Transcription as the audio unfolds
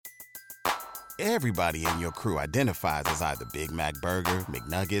Everybody in your crew identifies as either Big Mac Burger,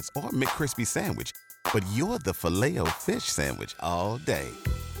 McNuggets, or McCrispy Sandwich. But you're the Filet-O-Fish Sandwich all day.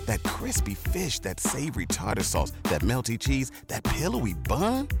 That crispy fish, that savory tartar sauce, that melty cheese, that pillowy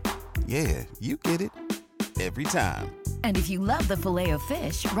bun. Yeah, you get it. Every time. And if you love the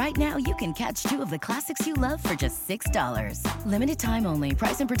Filet-O-Fish, right now you can catch two of the classics you love for just $6. Limited time only.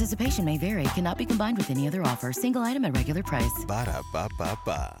 Price and participation may vary. Cannot be combined with any other offer. Single item at regular price.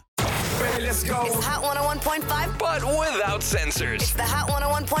 Ba-da-ba-ba-ba. Ready, let's go. It's Hot 101.5, But without censors. It's the Hot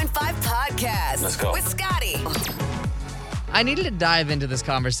 101.5 podcast. Let's go. With Scotty. I needed to dive into this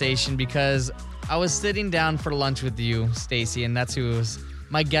conversation because I was sitting down for lunch with you, Stacy, and that's who was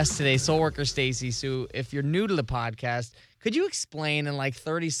my guest today, Soul Worker Stacy. So if you're new to the podcast, could you explain in like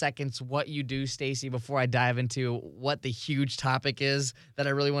 30 seconds what you do, Stacy, before I dive into what the huge topic is that I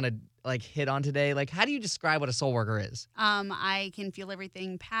really want to like hit on today? Like, how do you describe what a soul worker is? I can feel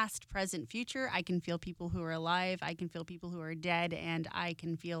everything past, present, future. I can feel people who are alive. I can feel people who are dead, and I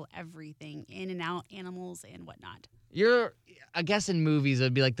can feel everything in and out, animals and whatnot. I guess in movies, it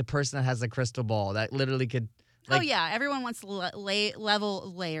would be like the person that has the crystal ball that literally could. Like, oh, yeah. Everyone wants to label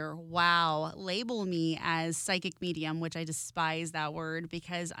me as psychic medium, which I despise that word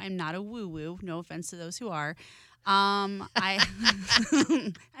because I'm not a woo-woo. No offense to those who are. I'm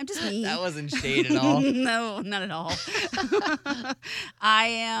just me. That wasn't shade at all. No, not at all. I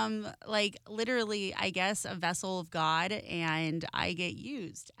am like literally, I guess, a vessel of God, and I get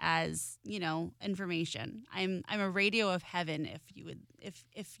used as, information. I'm a radio of heaven, if you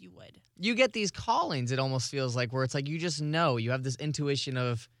would. You get these callings, it almost feels like, where it's like you just know. You have this intuition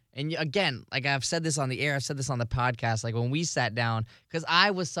of, and again, like I've said this on the air, I've said this on the podcast, like when we sat down, because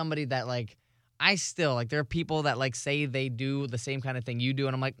I was somebody that like, I still, like, there are people that, like, say they do the same kind of thing you do,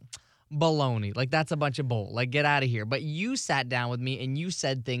 and I'm like, baloney. Like, that's a bunch of bull. Like, get out of here. But you sat down with me, and you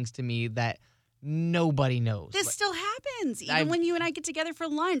said things to me that nobody knows. This still happens. Even when you and I get together for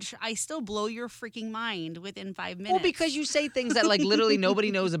lunch, I still blow your freaking mind within 5 minutes. Well, because you say things that, like, literally nobody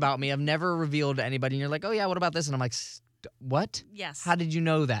knows about me. I've never revealed to anybody, and you're like, oh, yeah, what about this? And I'm like, what? Yes. How did you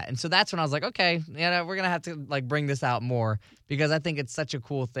know that? And so that's when I was like, okay, yeah, we're going to have to like bring this out more because I think it's such a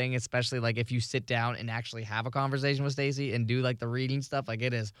cool thing, especially like if you sit down and actually have a conversation with Stacy and do like the reading stuff, like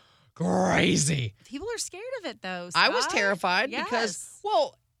it is crazy. People are scared of it though, I was terrified yes. because,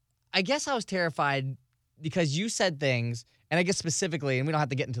 well, I guess I was terrified because you said things, and I guess specifically, and we don't have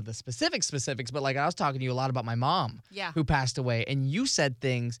to get into the specifics, but like I was talking to you a lot about my mom who passed away, and you said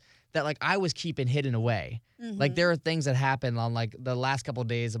things that like I was keeping hidden away. Mm-hmm. Like there are things that happened on like the last couple of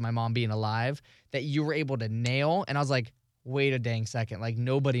days of my mom being alive that you were able to nail. And I was like, wait a dang second. Like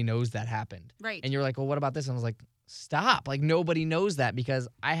nobody knows that happened. Right. And you're like, well, what about this? And I was like, stop. Like nobody knows that because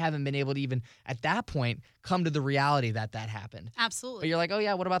I haven't been able to even at that point come to the reality that that happened. Absolutely. But you're like, oh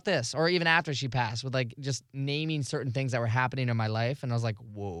yeah, what about this? Or even after she passed with like just naming certain things that were happening in my life. And I was like,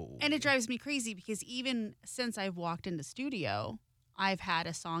 whoa. And it drives me crazy because even since I've walked into studio, I've had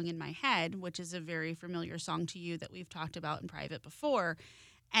a song in my head, which is a very familiar song to you that we've talked about in private before.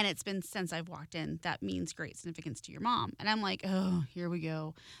 And it's been since I've walked in, that means great significance to your mom. And I'm like, oh, here we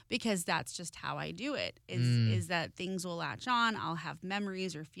go. Because that's just how I do it, is that things will latch on. I'll have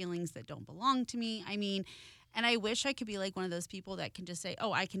memories or feelings that don't belong to me. I mean, and I wish I could be like one of those people that can just say,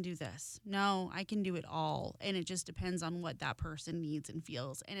 oh, I can do this. No, I can do it all. And it just depends on what that person needs and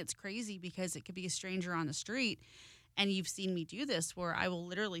feels. And it's crazy because it could be a stranger on the street. And you've seen me do this where I will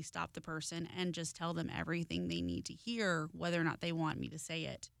literally stop the person and just tell them everything they need to hear, whether or not they want me to say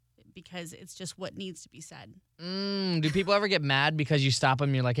it, because it's just what needs to be said. Do people ever get mad because you stop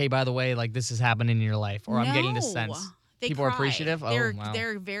them and you're like, hey, by the way, like this is happening in your life, or I'm getting this sense? People cry. Are appreciative? Wow.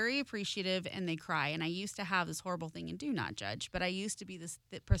 They're very appreciative and they cry. And I used to have this horrible thing, and do not judge, but I used to be this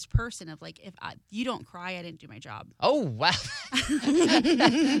person of like, if you don't cry, I didn't do my job. Oh, wow.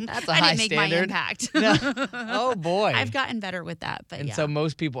 That's a high I didn't make standard. my impact. No. Oh, boy. I've gotten better with that. But so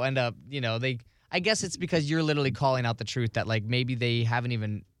most people end up, I guess it's because you're literally calling out the truth that like maybe they haven't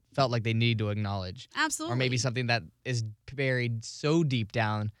even felt like they need to acknowledge. Absolutely. Or maybe something that is buried so deep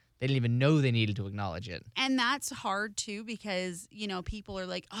down they didn't even know they needed to acknowledge it. And that's hard, too, because, people are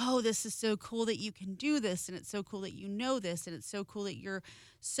like, oh, this is so cool that you can do this, and it's so cool that you know this, and it's so cool that you're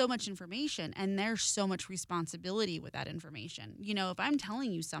so much information, and there's so much responsibility with that information. If I'm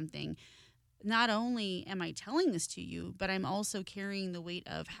telling you something, not only am I telling this to you, but I'm also carrying the weight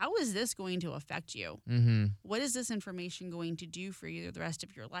of how is this going to affect you? Mm-hmm. What is this information going to do for you the rest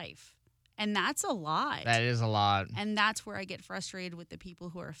of your life? And that's a lot. That is a lot. And that's where I get frustrated with the people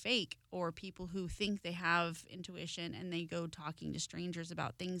who are fake or people who think they have intuition and they go talking to strangers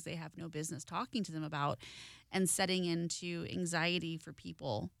about things they have no business talking to them about and setting into anxiety for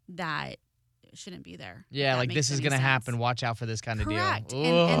people that shouldn't be there. Yeah, like this is going to happen. Watch out for this kind of deal. Correct.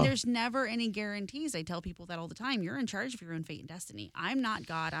 And there's never any guarantees. I tell people that all the time. You're in charge of your own fate and destiny. I'm not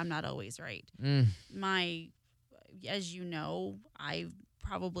God. I'm not always right. As you know, I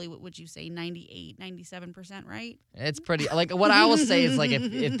probably, what would you say, 98, 97% right? It's pretty, like what I will say is like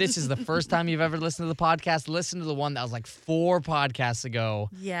if this is the first time you've ever listened to the podcast, listen to the one that was like 4 podcasts ago.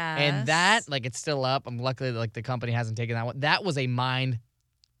 Yeah. And that, like it's still up. I'm luckily like the company hasn't taken that one. That was a mind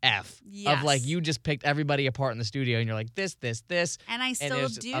F of like you just picked everybody apart in the studio and you're like this. And I still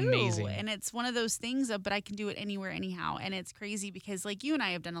do. Amazing. And it's one of those things but I can do it anywhere, anyhow. And it's crazy because like you and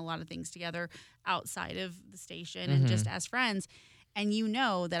I have done a lot of things together outside of the station and just as friends. And you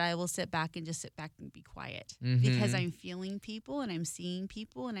know that I will sit back and be quiet because I'm feeling people and I'm seeing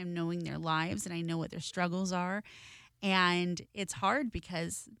people and I'm knowing their lives and I know what their struggles are. And it's hard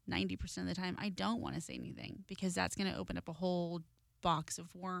because 90% of the time I don't want to say anything because that's going to open up a whole box of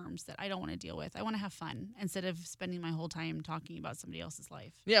worms that I don't want to deal with. I want to have fun instead of spending my whole time talking about somebody else's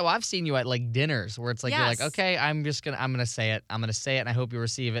life. Yeah, well, I've seen you at like dinners where it's like you're like, okay, I'm gonna say it, and I hope you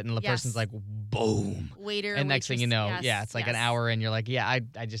receive it, and the person's like, boom, waiter, and next thing you know, it's like an hour in, you're like, I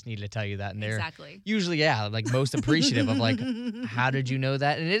just needed to tell you that, and they're usually like most appreciative of like, how did you know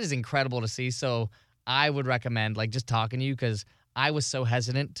that? And it is incredible to see. So I would recommend like just talking to you because I was so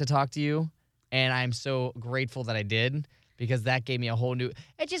hesitant to talk to you, and I'm so grateful that I did. Because that gave me a whole new,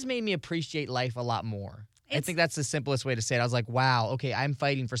 it just made me appreciate life a lot more. I think that's the simplest way to say it. I was like, wow, okay, I'm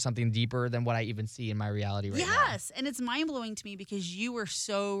fighting for something deeper than what I even see in my reality right now. Yes, and it's mind-blowing to me because you were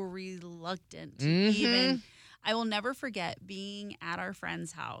so reluctant to even, I will never forget being at our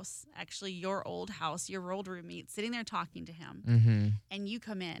friend's house, actually your old house, your old roommate, sitting there talking to him, and you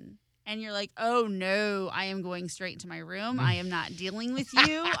come in. And you're like, oh, no, I am going straight into my room. I am not dealing with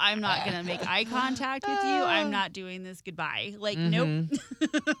you. I'm not going to make eye contact with you. I'm not doing this. Goodbye. Like, nope.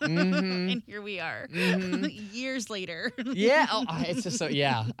 And here we are years later. Yeah. Oh, it's just so,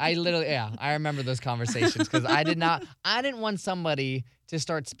 I remember those conversations because I didn't want somebody to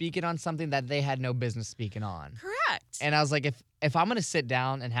start speaking on something that they had no business speaking on. Correct. And I was like, if I'm going to sit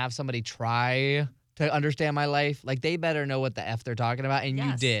down and have somebody try to understand my life, like they better know what the F they're talking about, and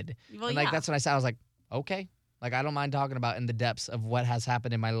you did. Well, and like that's when I said, I was like, okay, like I don't mind talking about in the depths of what has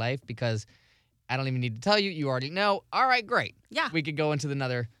happened in my life because I don't even need to tell you. You already know. All right, great. Yeah. We could go into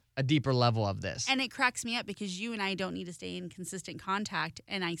a deeper level of this. And it cracks me up because you and I don't need to stay in consistent contact,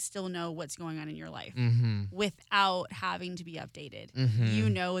 and I still know what's going on in your life without having to be updated. You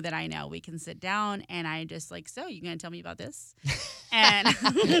know that I know. We can sit down, and I just like, so you going to tell me about this? And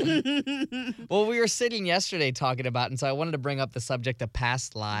well, we were sitting yesterday talking about, and so I wanted to bring up the subject of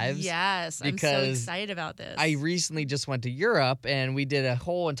past lives. Yes, I'm so excited about this. I recently just went to Europe, and we did a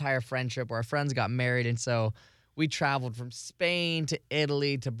whole entire friend trip where our friends got married, and so we traveled from Spain to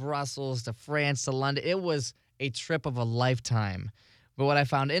Italy to Brussels to France to London. It was a trip of a lifetime. But what I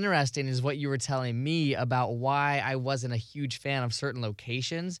found interesting is what you were telling me about why I wasn't a huge fan of certain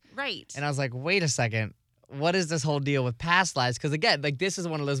locations. Right. And I was like, wait a second. What is this whole deal with past lives? Because again, like this is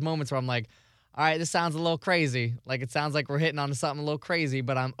one of those moments where I'm like, all right, this sounds a little crazy. Like it sounds like we're hitting on something a little crazy,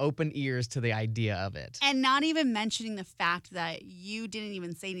 but I'm open ears to the idea of it. And not even mentioning the fact that you didn't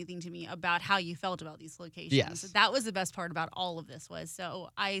even say anything to me about how you felt about these locations. Yes. That was the best part about all of this was, so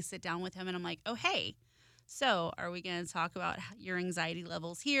I sit down with him and I'm like, oh, hey, so are we going to talk about your anxiety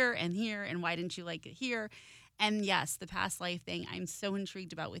levels here, and why didn't you like it here? And yes, the past life thing I'm so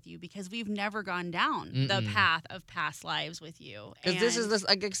intrigued about with you because we've never gone down the path of past lives with you. Because this is this,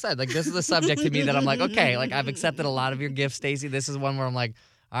 like I said, like this is the subject to me that I'm like, okay, like I've accepted a lot of your gifts, Stacy. This is one where I'm like,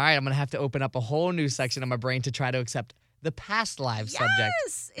 all right, I'm gonna have to open up a whole new section of my brain to try to accept the past life subject.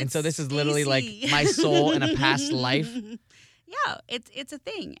 And so this is literally like my soul in a past life. Yeah, it's a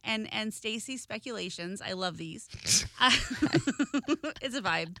thing. And Stacy's speculations, I love these. It's a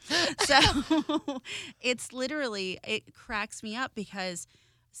vibe. So it's literally, it cracks me up because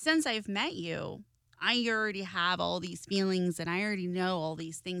since I've met you, I already have all these feelings and I already know all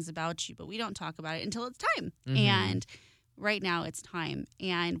these things about you, but we don't talk about it until it's time. And right now it's time.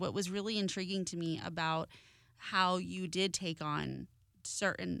 And what was really intriguing to me about how you did take on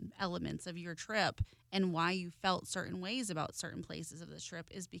certain elements of your trip and why you felt certain ways about certain places of the trip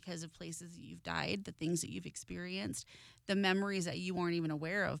is because of places that you've died, the things that you've experienced, the memories that you weren't even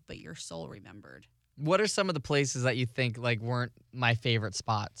aware of, but your soul remembered. What are some of the places that you think like weren't my favorite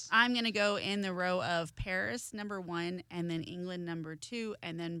spots? I'm going to go in the row of Paris, number 1, and then England, number 2,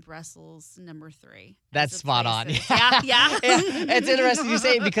 and then Brussels, number 3. That's spot on. Yeah. It's interesting you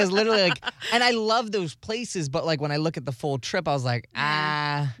say it because literally like, and I love those places, but like when I look at the full trip, I was like,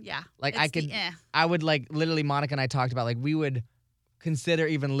 Yeah. Like I would like literally Monica and I talked about like we would consider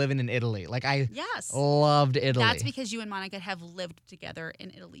even living in Italy. Like, I Yes. loved Italy. That's because you and Monica have lived together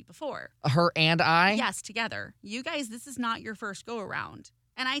in Italy before. Her and I? Yes, together. You guys, this is not your first go around.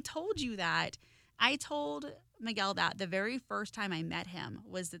 And I told you that. I told Miguel that the very first time I met him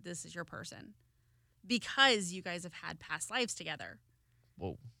was that this is your person. Because you guys have had past lives together.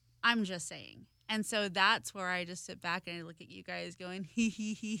 Whoa. I'm just saying. And so that's where I just sit back and I look at you guys going, hee,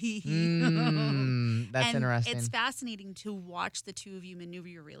 hee, hee, hee, hee. That's and interesting. It's fascinating to watch the two of you maneuver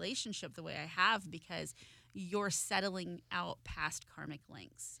your relationship the way I have because you're settling out past karmic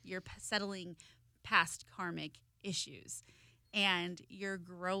links. You're settling past karmic issues. And you're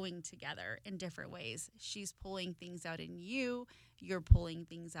growing together in different ways. She's pulling things out in you. You're pulling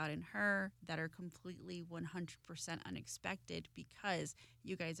things out in her that are completely 100% unexpected because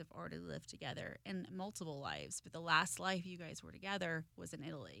you guys have already lived together in multiple lives. But the last life you guys were together was in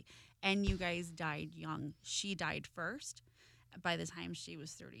Italy. And you guys died young. She died first by the time she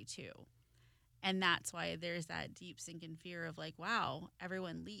was 32. And that's why there's that deep sinking fear of like, wow,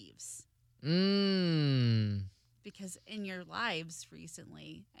 everyone leaves. Because in your lives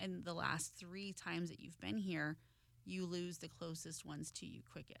recently, and the last 3 times that you've been here, you lose the closest ones to you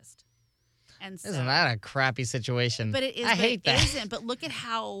quickest. And so, isn't that a crappy situation? But it is. I hate that. It isn't. But look at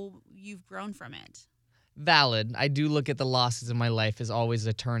how you've grown from it. Valid. I do look at the losses in my life as always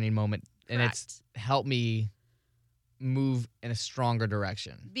a turning moment, and it's helped me move in a stronger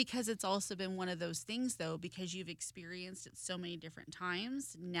direction. Because it's also been one of those things, though, because you've experienced it so many different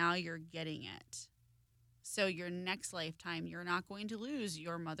times. Now you're getting it. So your next lifetime, you're not going to lose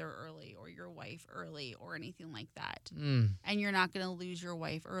your mother early or your wife early or anything like that. And you're not going to lose your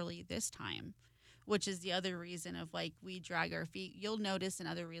wife early this time, which is the other reason of like we drag our feet. You'll notice in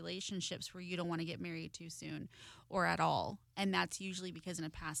other relationships where you don't want to get married too soon or at all. And that's usually because in a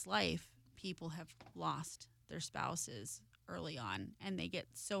past life, people have lost their spouses early on and they get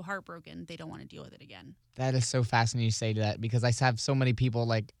so heartbroken they don't want to deal with it again. That is so fascinating you say that because I have so many people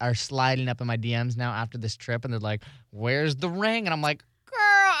like are sliding up in my DMs now after this trip and they're like, where's the ring? And I'm like, girl,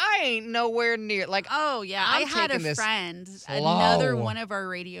 I ain't nowhere near. Like, oh, yeah. I had a friend, another one of our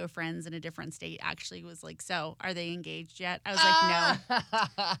radio friends in a different state actually was like, so are they engaged yet? I was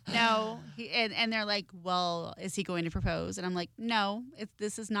like, no. No. And they're like, well, is he going to propose? And I'm like, no,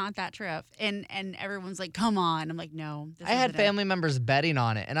 this is not that trip. And everyone's like, come on. I'm like, no. I had family members betting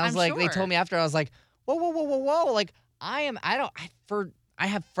on it. And I was like, they told me after, I was like, whoa. Like, I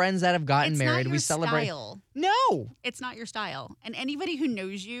have friends that have gotten married. We celebrate. Style. No. It's not your style. And anybody who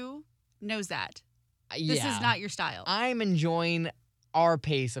knows you knows that. This is not your style. I'm enjoying our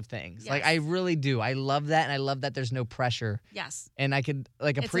pace of things. Yes. Like, I really do. I love that. And I love that there's no pressure. Yes. And I could,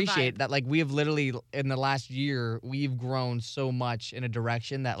 like, appreciate that. Like, we have literally, in the last year, we've grown so much in a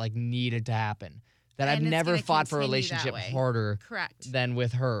direction that, like, needed to happen. That I've never fought for a relationship harder than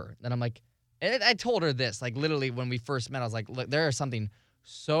with her. And I'm like, and I told her this, like, literally when we first met, I was like, look, there is something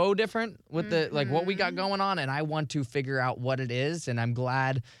so different with the like what we got going on, and I want to figure out what it is. And I'm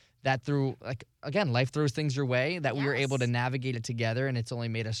glad that through, like, again, life throws things your way, that we were able to navigate it together, and it's only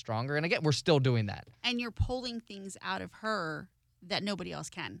made us stronger. And again, we're still doing that. And you're pulling things out of her that nobody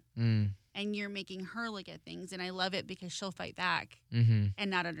else can. And you're making her look at things, and I love it because she'll fight back and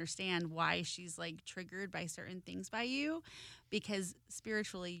not understand why she's like triggered by certain things by you, because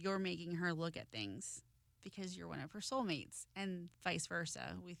spiritually you're making her look at things because you're one of her soulmates, and vice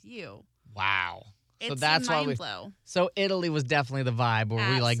versa with you. Wow. So It's that's a why mind blow. So Italy was definitely the vibe where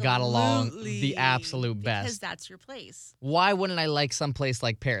we like got along the absolute best. Because that's your place. Why wouldn't I like someplace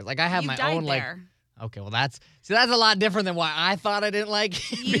like Paris? Like I have You've my died own like. there. Okay, well that's a lot different than why I thought I didn't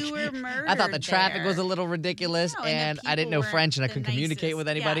like it. You were murdered. I thought the traffic there. was a little ridiculous, No, and the I didn't know people French, and I weren't couldn't the communicate nicest. with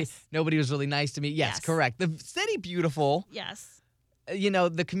anybody. Yes. Nobody was really nice to me. Yes, correct. The city beautiful. Yes. You know,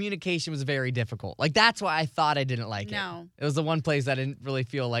 the communication was very difficult. Like that's why I thought I didn't like it. No. It was the one place I didn't really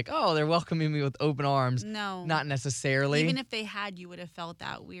feel like, oh, they're welcoming me with open arms. No. Not necessarily. Even if they had, you would have felt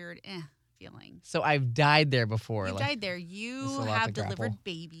that weird feeling. So I've died there before. You died there. You a lot have to grapple. delivered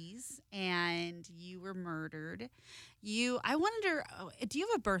babies, and you were murdered. I wonder, do you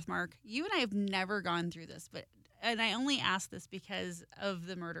have a birthmark? You and I have never gone through this, and I only ask this because of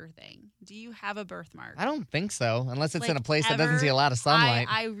the murder thing. Do you have a birthmark? I don't think so, unless it's Like, in a place that ever? doesn't see a lot of sunlight.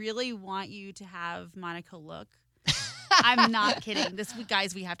 I really want you to have Monica look. I'm not kidding.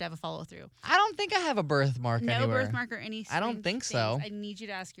 Guys, we have to have a follow through. I don't think I have a birthmark No anywhere. birthmark or any. I don't think so. I need you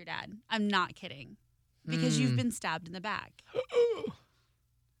to ask your dad. I'm not kidding, because you've been stabbed in the back.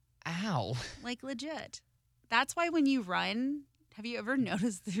 Ow. Like legit. That's why when you run, Have you ever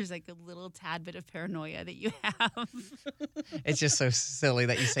noticed there's like a little tad bit of paranoia that you have? It's just so silly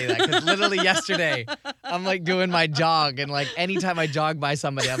that you say that because literally yesterday I'm like doing my jog and like anytime I jog by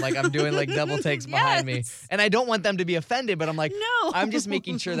somebody, I'm doing like double takes behind me. And I don't want them to be offended, but I'm like, no. I'm just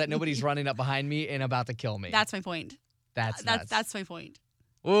making sure that nobody's running up behind me and about to kill me. That's my point. That's nuts. That's my point.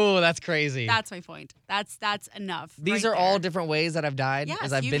 Ooh, that's crazy. That's my point. That's enough. These are all different ways that I've died yes,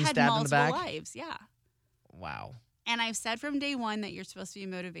 as I've been stabbed in the back. Lives, yeah. Wow. And I've said from day one that you're supposed to be a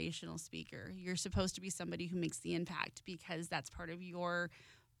motivational speaker. You're supposed to be somebody who makes the impact because that's part of your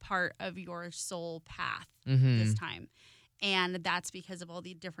soul path this time. And that's because of all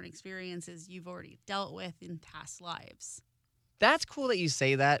the different experiences you've already dealt with in past lives. That's cool that you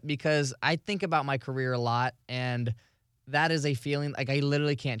say that because I think about my career a lot and that is a feeling, like I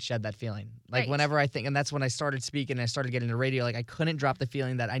literally can't shed that feeling. Like whenever I think, and that's when I started speaking and I started getting into radio, like I couldn't drop the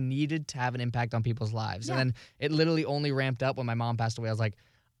feeling that I needed to have an impact on people's lives. Yeah. And then it literally only ramped up when my mom passed away. I was like,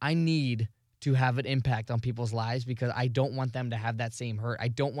 I need to have an impact on people's lives because I don't want them to have that same hurt. I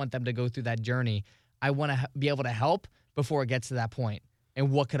don't want them to go through that journey. I want to be able to help before it gets to that point.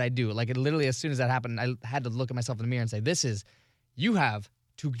 And what could I do? Like it literally, as soon as that happened, I had to look at myself in the mirror and say, you have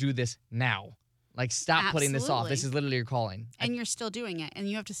to do this now. Like, stop putting this off. This is literally your calling. And you're still doing it, and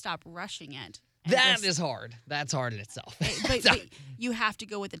you have to stop rushing it. That is hard. That's hard in itself. But you have to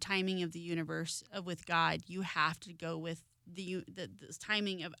go with the timing of the universe, with God. You have to go with the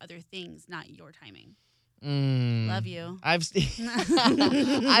timing of other things, not your timing. Love you. I've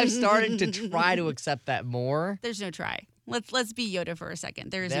started to try to accept that more. There's no try. Let's be Yoda for a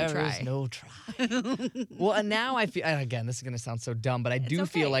second. There is no try. There is no try. Well, and now I feel, again, this is going to sound so dumb, but I do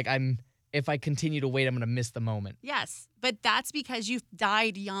feel like if I continue to wait, I'm going to miss the moment. Yes, but that's because you've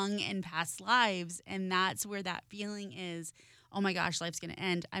died young in past lives, and that's where that feeling is, oh my gosh, life's going to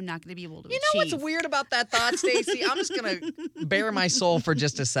end. I'm not going to be able to achieve. You know what's weird about that thought, Stacy? I'm just going to bare my soul for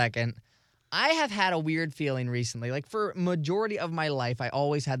just a second. I have had a weird feeling recently. Like, for majority of my life, I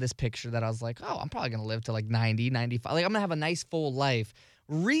always had this picture that I was like, oh, I'm probably going to live to like 90, 95. Like, I'm going to have a nice full life.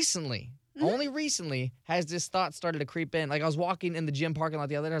 Recently, only recently has this thought started to creep in. Like I was walking in the gym parking lot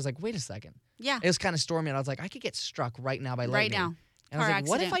the other day. I was like, wait a second. Yeah. It was kind of stormy. And I was like, I could get struck right now by lightning. Right now. And I was like,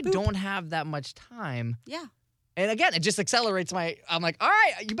 what if I don't have that much time? Yeah. And again, it just accelerates I'm like, all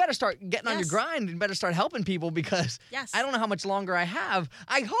right, you better start getting on your grind and better start helping people because I don't know how much longer I have.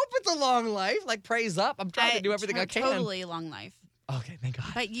 I hope it's a long life. Like, praise up. I'm trying to do everything I can. Totally a long life. Okay, thank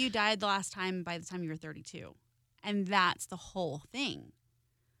God. But you died the last time by the time you were 32. And that's the whole thing.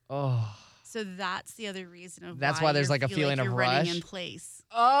 Oh. So that's the other reason of that's why there's like a feeling of rush. Running in place.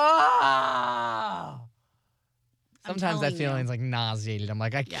 Oh. Sometimes that feeling's like nauseated. I'm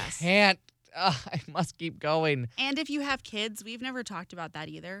like, I can't. I must keep going. And if you have kids, we've never talked about that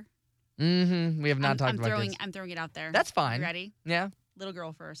either. Mm-hmm. We have not talked about kids. I'm throwing it out there. That's fine. You ready? Yeah. Little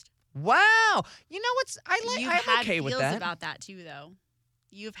girl first. Wow. You know what's I'm okay with that. You've had feels about that too, though.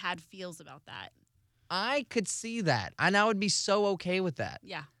 You've had feels about that. I could see that. And I would be so okay with that.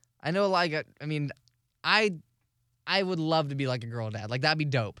 Yeah. I know, like, I mean, I would love to be like a girl dad. Like, that'd be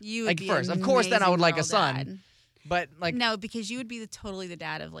dope. You would like be first, an of course, then I would like a dad. son. But like, no, because you would be totally the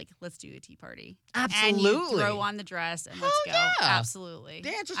dad of like, let's do a tea party. Absolutely. And you throw on the dress and let's go. Yeah. Absolutely.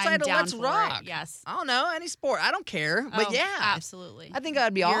 Dance recital, let's rock. Yes. I don't know any sport. I don't care. But yeah, absolutely. I think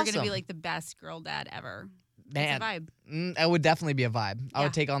that'd be awesome. You're gonna be like the best girl dad ever. Man, it's a vibe. It would definitely be a vibe. Yeah. I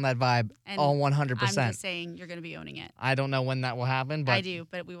would take on that vibe all 100%. I'm just saying you're going to be owning it. I don't know when that will happen, but I do,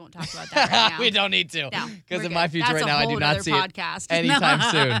 but we won't talk about that right now. We don't need to. No, because in my future right now, I do not see podcast. it anytime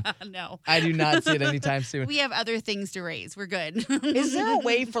soon. No, I do not see it anytime soon. We have other things to raise. We're good. Is there a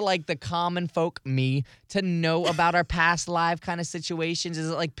way for like the common folk, me, to know about our past life kind of situations? Is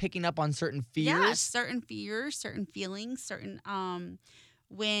it like picking up on certain fears? Yeah, certain fears, certain feelings, certain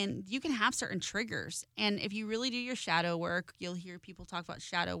when you can have certain triggers. And if you really do your shadow work, you'll hear people talk about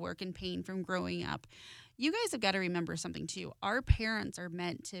shadow work and pain from growing up. You guys have got to remember something too. Our parents are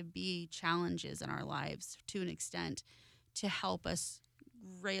meant to be challenges in our lives to an extent to help us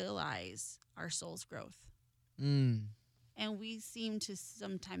realize our soul's growth. And we seem to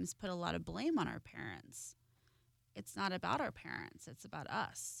sometimes put a lot of blame on our parents. It's not about our parents. It's about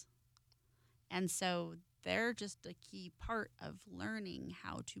us. And so they're just a key part of learning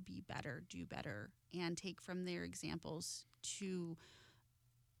how to be better, do better, and take from their examples to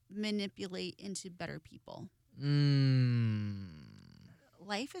manipulate into better people.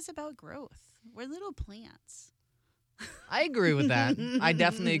 Life is about growth. We're little plants. I agree with that. I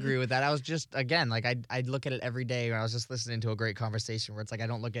definitely agree with that. I was just, again, like I look at it every day. I was just listening to a great conversation where it's like I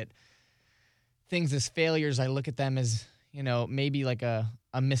don't look at things as failures. I look at them as, maybe like a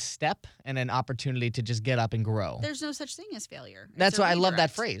misstep and an opportunity to just get up and grow. There's no such thing as failure. That's why I love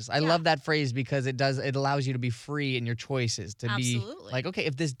that phrase. I love that phrase because it allows you to be free in your choices, to be like, okay,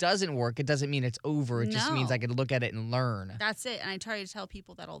 if this doesn't work, it doesn't mean it's over. It just means I could look at it and learn. That's it. And I try to tell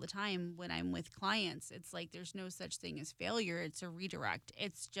people that all the time when I'm with clients. It's like there's no such thing as failure. It's a redirect.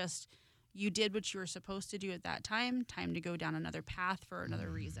 It's just you did what you were supposed to do at that time to go down another path for another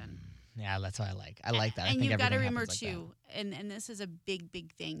reason. Yeah, that's what I like. I like that. And you've got to remember, too, and this is a big,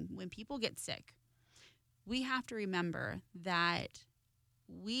 big thing. When people get sick, we have to remember that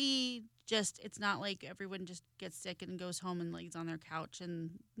it's not like everyone just gets sick and goes home and lays on their couch.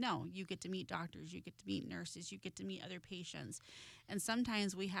 And no, you get to meet doctors, you get to meet nurses, you get to meet other patients. And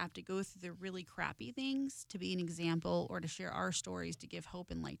sometimes we have to go through the really crappy things to be an example or to share our stories to give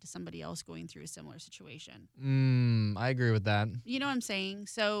hope and light to somebody else going through a similar situation. I agree with that. You know what I'm saying?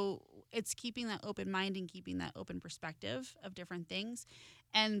 So it's keeping that open mind and keeping that open perspective of different things.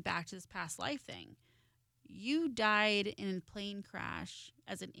 And back to this past life thing. You died in a plane crash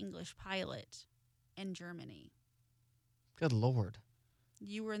as an English pilot in Germany. Good Lord.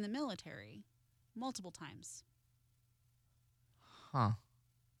 You were in the military multiple times. Huh.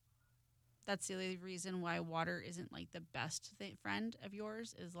 That's the only reason why water isn't like the best friend of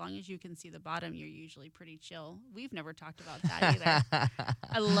yours. As long as you can see the bottom, you're usually pretty chill. We've never talked about that either.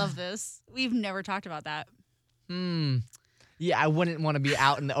 I love this. We've never talked about that. Yeah, I wouldn't want to be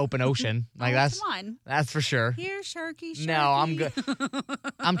out in the open ocean. Like come on. That's for sure. Here, Sharky. No, I'm good.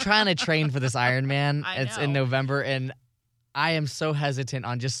 I'm trying to train for this Ironman. It's in November, and I am so hesitant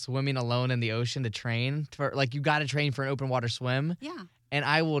on just swimming alone in the ocean to train. You got to train for an open water swim. Yeah. And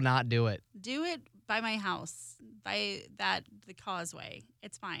I will not do it. Do it by my house, by the causeway.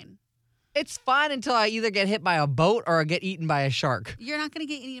 It's fine. It's fine until I either get hit by a boat or I get eaten by a shark. You're not going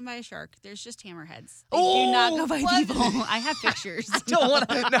to get eaten by a shark. There's just hammerheads. They do not go by people. I have pictures. I don't want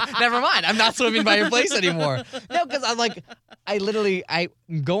to. No, never mind. I'm not swimming by your place anymore. No, because I'm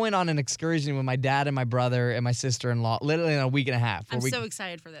going on an excursion with my dad and my brother and my sister-in-law literally in a week and a half. I'm so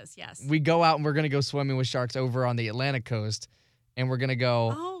excited for this, yes. We go out and we're going to go swimming with sharks over on the Atlantic coast. And we're going to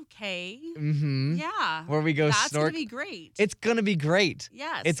go... Okay. Mm-hmm. Yeah. Where we go That's snorkel. That's going to be great. It's going to be great.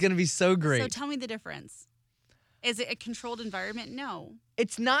 Yes. It's going to be so great. So tell me the difference. Is it a controlled environment? No.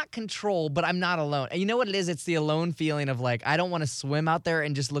 It's not controlled, but I'm not alone. And you know what it is? It's the alone feeling of like, I don't want to swim out there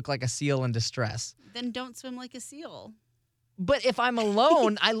and just look like a seal in distress. Then don't swim like a seal. But if I'm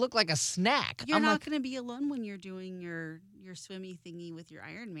alone, I look like a snack. You're not going to be alone when you're doing your swimmy thingy with your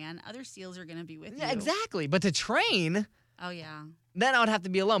Ironman. Other seals are going to be with you. Exactly. But to train... Oh, yeah. Then I would have to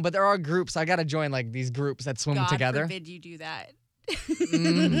be alone. But there are groups. I got to join like these groups that swim together. God forbid you do that.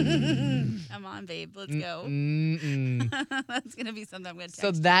 Come on, babe. Let's go. That's going to be something I'm going to text So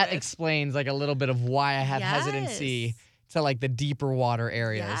that explains like a little bit of why I have hesitancy to like the deeper water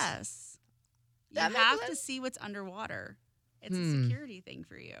areas. Yes. You have to see what's underwater. It's a security thing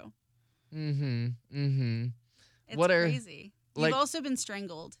for you. It's crazy. You've also been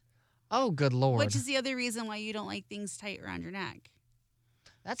strangled. Oh, good Lord. Which is the other reason why you don't like things tight around your neck.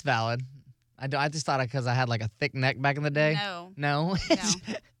 That's valid. I just thought because I had like a thick neck back in the day. No. No?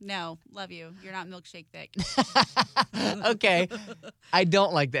 No. Love you. You're not milkshake thick. Okay. I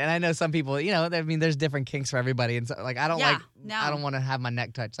don't like that. And I know some people, there's different kinks for everybody. And so I don't I don't want to have my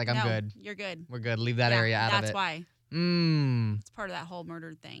neck touched. Like, I'm good. You're good. We're good. Leave that area out of it. That's why. It's part of that whole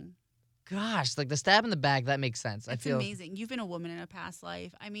murdered thing. Gosh, like the stab in the back, that makes sense. It's amazing. You've been a woman in a past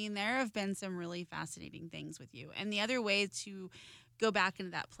life. I mean, there have been some really fascinating things with you. And the other way to go back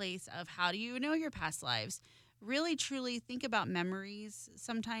into that place of how do you know your past lives, really, truly think about memories.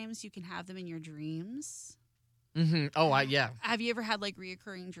 Sometimes you can have them in your dreams. Mm-hmm. Oh, yeah. Have you ever had like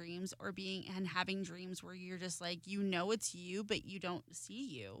reoccurring dreams or having dreams where you're just like, it's you, but you don't see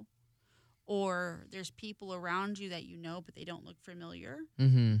you? Or there's people around you that you know, but they don't look familiar.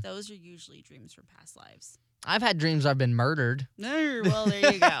 Mm-hmm. Those are usually dreams from past lives. I've had dreams I've been murdered. Well,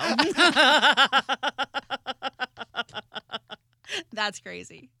 there you go. That's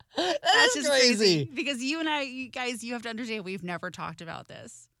crazy. That's just crazy. Because you guys, you have to understand we've never talked about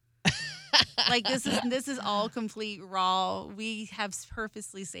this. Like this is all complete raw. We have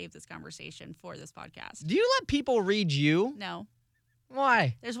purposely saved this conversation for this podcast. Do you let people read you? No.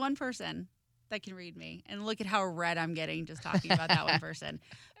 Why? There's one person that can read me, and look at how red I'm getting just talking about that one person,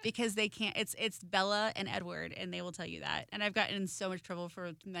 because they can't. It's Bella and Edward, and they will tell you that. And I've gotten in so much trouble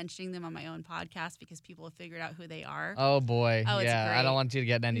for mentioning them on my own podcast because people have figured out who they are. Oh boy, it's great. I don't want you to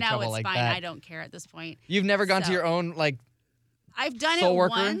get in any trouble like that. No, it's fine. I don't care at this point. You've never gone to your own I've done Soul it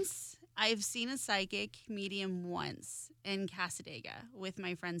Worker? once. I've seen a psychic medium once in Casadega with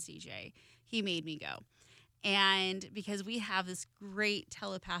my friend CJ. He made me go. And because we have this great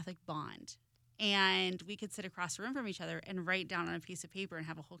telepathic bond, and we could sit across the room from each other and write down on a piece of paper and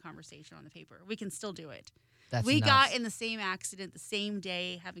have a whole conversation on the paper. We can still do it. We nuts. got in the same accident the same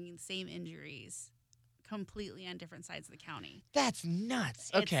day, having the same injuries, completely on different sides of the county. That's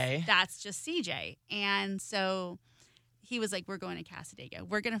nuts. Okay. That's just CJ. And so he was like, we're going to Casadega.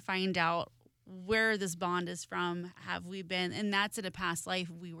 We're going to find out where this bond is from. Have we been? And that's in a past life.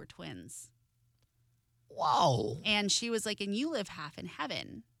 We were twins. Whoa. And she was like, and you live half in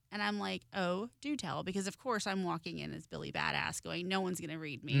heaven. And I'm like, oh, do tell. Because, of course, I'm walking in as Billy Badass going, no one's going to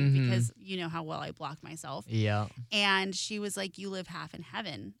read me because you know how well I block myself. Yeah. And she was like, you live half in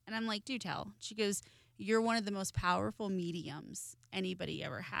heaven. And I'm like, do tell. She goes, you're one of the most powerful mediums anybody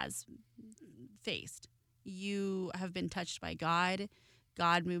ever has faced. You have been touched by God.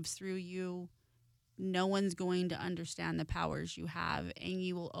 God moves through you. No one's going to understand the powers you have. And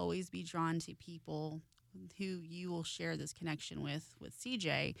you will always be drawn to people who you will share this connection with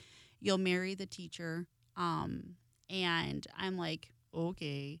CJ. You'll marry the teacher. And I'm like,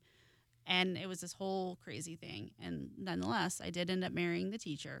 okay. And it was this whole crazy thing. And nonetheless, I did end up marrying the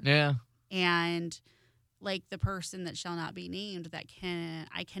teacher. Yeah. And like the person that shall not be named that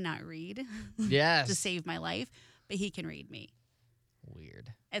I cannot read Yes. to save my life, but he can read me.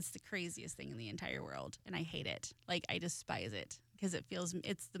 Weird. It's the craziest thing in the entire world. And I hate it. Like, I despise it. Because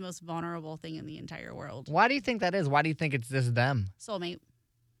it's the most vulnerable thing in the entire world. Why do you think that is? Why do you think it's just them? Soulmate.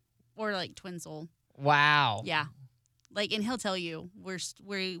 Or like twin soul. Wow. Yeah. Like, and he'll tell you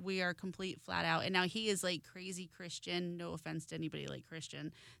we are complete flat out. And now he is like crazy Christian. No offense to anybody like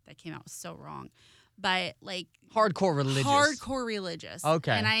Christian. That came out so wrong. But like hardcore religious. Hardcore religious.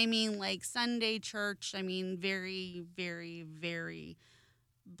 Okay. And I mean like Sunday church. I mean very, very, very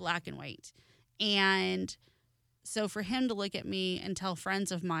black and white. And so for him to look at me and tell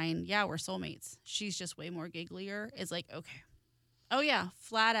friends of mine, yeah, we're soulmates. She's just way more gigglier. Is like, okay. Oh, yeah,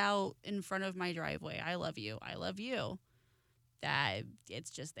 flat out in front of my driveway. I love you. I love you. That it's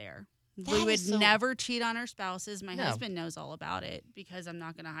just there. We would never cheat on our spouses. My husband knows all about it because I'm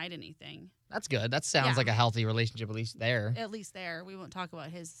not going to hide anything. That's good. That sounds like a healthy relationship, at least there. At least there. We won't talk about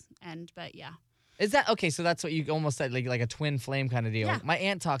his end, but yeah. Is that okay? So that's what you almost said, like a twin flame kind of deal. Yeah. My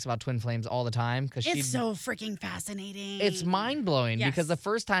aunt talks about twin flames all the time because it's so freaking fascinating. It's mind blowing because the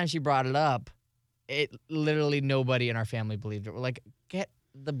first time she brought it up, it literally nobody in our family believed it. We're like, get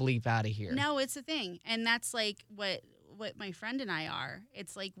the bleep out of here. No, it's a thing, and that's like what my friend and I are.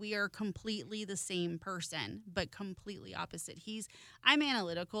 It's like we are completely the same person, but completely opposite. I'm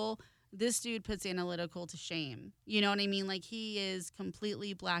analytical. This dude puts analytical to shame. You know what I mean? Like he is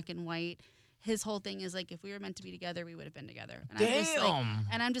completely black and white. His whole thing is like, if we were meant to be together, we would have been together. And Damn.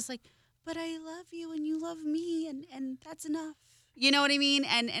 I'm just like, but I love you and you love me and that's enough. You know what I mean?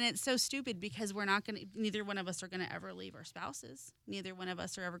 And it's so stupid because neither one of us are going to ever leave our spouses. Neither one of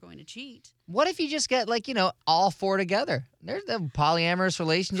us are ever going to cheat. What if you just get all four together? There's the polyamorous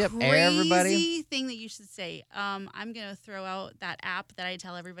relationship. Everybody. Crazy thing that you should say. I'm going to throw out that app that I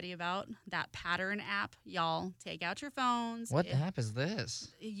tell everybody about, that pattern app. Y'all take out your phones. What app is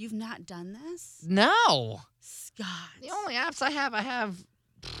this? You've not done this? No. Scott. The only apps I have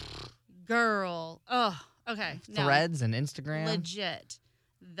Girl. Oh. Okay. Threads and Instagram. Legit.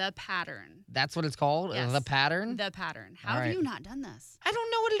 The pattern. That's what it's called? Yes. The pattern? The pattern. How have you not done this? I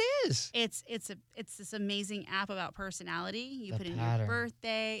don't know what it is. It's this amazing app about personality. You put in your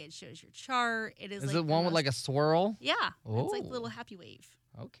birthday. It shows your chart. Is it one with like a swirl? Yeah. Oh. It's like a little happy wave.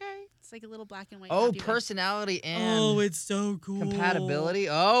 Okay. It's like a little black and white. Oh, happy personality wave. and it's so cool. compatibility.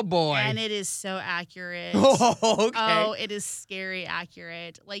 Oh boy. And it is so accurate. Oh, okay. Oh, it is scary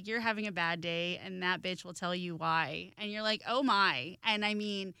accurate. Like you're having a bad day and that bitch will tell you why. And you're like, oh my. And I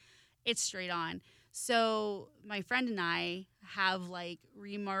mean, it's straight on. So my friend and I have like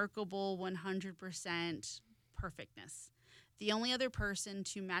remarkable 100% perfectness. The only other person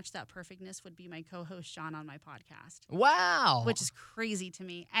to match that perfectness would be my co-host, Sean, on my podcast. Wow. Which is crazy to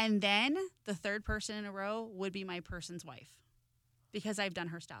me. And then the third person in a row would be my person's wife because I've done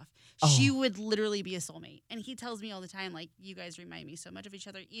her stuff. Oh. She would literally be a soulmate. And he tells me all the time, like, you guys remind me so much of each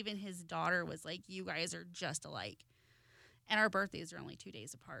other. Even his daughter was like, you guys are just alike. And our birthdays are only 2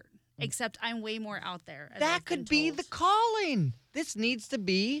 days apart. Except I'm way more out there. That could be the calling. This needs to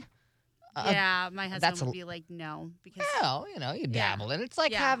be... yeah, my husband would be like, no. Because you dabble in it. It's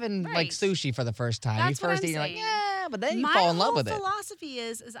like having like sushi for the first time. That's you first what I'm eat, you're like, saying. yeah, but then you fall in love with it. My whole philosophy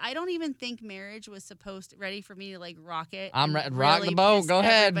is I don't even think marriage was ready for me to like rock it. I'm and rock really the boat. piss Go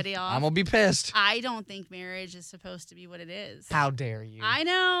ahead. everybody off. I'm going to be pissed. I don't think marriage is supposed to be what it is. How dare you? I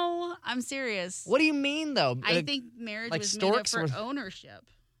know. I'm serious. What do you mean, though? I think marriage was made up for ownership.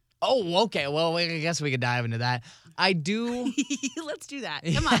 Oh, okay. Well, I guess we could dive into that. I do. Let's do that.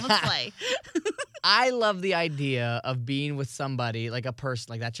 Come on, let's play. I love the idea of being with somebody, like a person,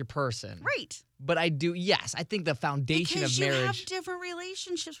 like that's your person. Right. But I do, yes, I think the foundation of marriage. Because you have different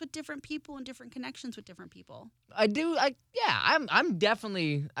relationships with different people and different connections with different people. I'm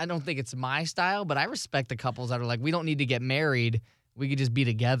definitely, I don't think it's my style, but I respect the couples that are like, we don't need to get married. We could just be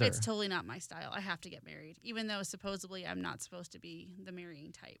together. It's totally not my style. I have to get married, even though supposedly I'm not supposed to be the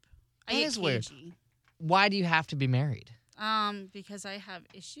marrying type. That is weird. Why do you have to be married? Because I have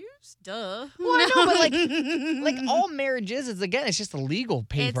issues. Duh. Well, I know, but like all marriage is it's just a legal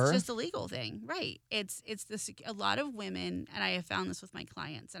paper. It's just a legal thing, right? It's a lot of women, and I have found this with my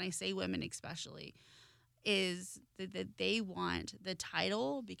clients, and I say women especially, is that they want the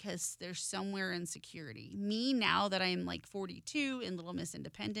title because they're somewhere in security. Me, now that I'm like 42 and Little Miss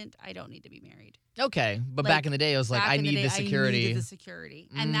Independent, I don't need to be married. Okay, but back in the day, it was like, I need the security. I needed the security.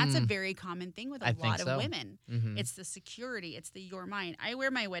 And that's a very common thing with a lot of women. Mm-hmm. It's the security. It's the you're mine. I wear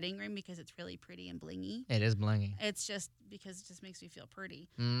my wedding ring because it's really pretty and blingy. It is blingy. It's just because it just makes me feel pretty.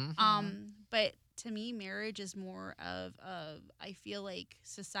 Mm-hmm. But to me, marriage is more of I feel like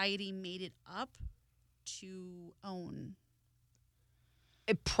society made it up to own.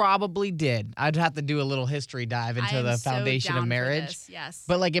 It probably did. I'd have to do a little history dive into the foundation of marriage. Yes.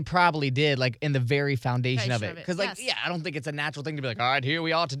 But like it probably did, like in the very foundation of it. Because I don't think it's a natural thing to be like, all right, here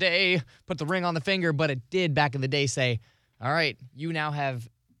we are today, put the ring on the finger. But it did back in the day say, all right, you now have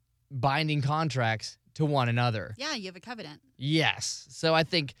binding contracts to one another. Yeah, you have a covenant. Yes. So I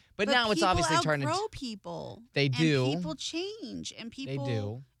think, but now it's obviously turning into people. They do. And people change and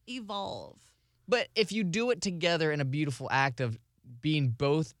people evolve. But if you do it together in a beautiful act of being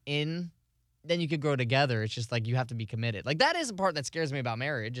both in, then you could grow together. It's just like you have to be committed. Like that is the part that scares me about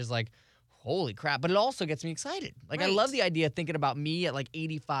marriage is like, holy crap. But it also gets me excited. Like I love the idea of thinking about me at like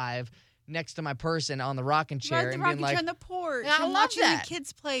 85 next to my person on the rocking chair and being like, on the porch, I and love watching that. the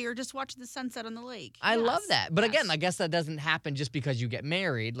kids play or just watching the sunset on the lake. I love that. But again, I guess that doesn't happen just because you get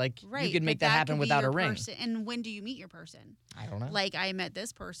married. Like you could make that happen without a ring. And when do you meet your person? I don't know. Like I met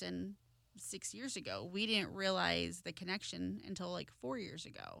this person 6 years ago. We didn't realize the connection until like 4 years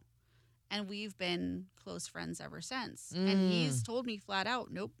ago. And we've been close friends ever since. And he's told me flat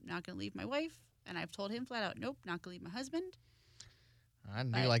out, nope, not going to leave my wife. And I've told him flat out, nope, not going to leave my husband. I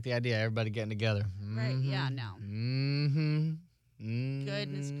do like the idea of everybody getting together. Right, yeah, no.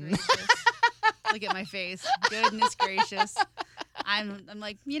 Goodness gracious. Look at my face. Goodness gracious. I'm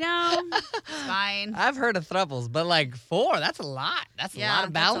like, it's fine. I've heard of thruples, but like 4, that's a lot. That's a lot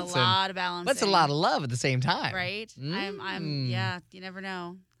of balancing. That's a lot of balancing. That's a lot of love at the same time. Right? You never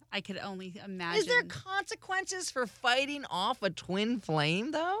know. I could only imagine. Is there consequences for fighting off a twin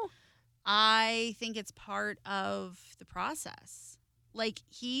flame, though? I think it's part of the process. Like,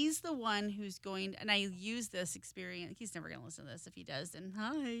 he's the one who's going, and I use this experience. He's never going to listen to this. If he does, then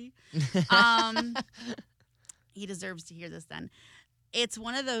hi. He deserves to hear this then. It's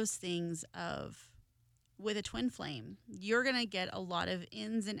one of those things of, with a twin flame, you're going to get a lot of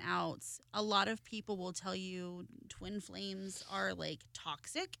ins and outs. A lot of people will tell you twin flames are like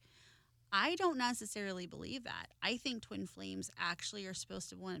toxic. I don't necessarily believe that. I think twin flames actually are supposed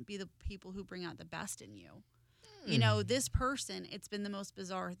to be the people who bring out the best in you. You know, this person, it's been the most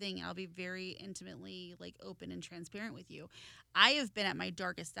bizarre thing. I'll be very intimately, like, open and transparent with you. I have been at my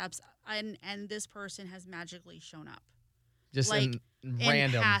darkest depths, and this person has magically shown up. Just like,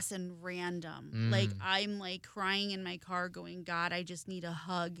 random. Random. Like, I'm, like, crying in my car going, God, I just need a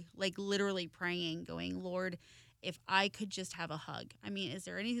hug. Like, literally praying, going, Lord, if I could just have a hug. I mean, is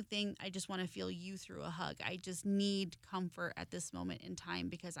there anything? I just want to feel you through a hug. I just need comfort at this moment in time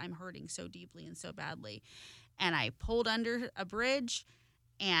because I'm hurting so deeply and so badly. And I pulled under a bridge,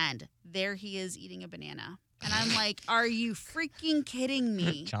 and there he is eating a banana. And I'm like, are you freaking kidding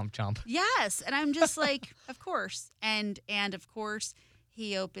me? Chomp, chomp. Yes. And I'm just like, of course. And of course,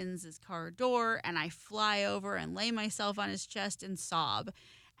 he opens his car door, and I fly over and lay myself on his chest and sob.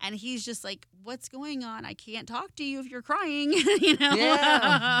 And he's just like, what's going on? I can't talk to you if you're crying, you know?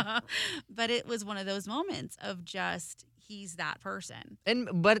 Yeah. But it was one of those moments of just, he's that person.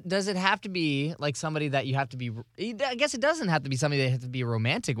 But does it have to be like somebody that you have to be, I guess it doesn't have to be somebody that you have to be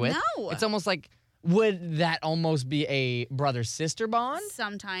romantic with. No. It's almost like, would that almost be a brother-sister bond?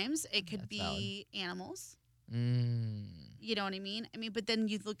 Sometimes it could be animals. You know what I mean? But then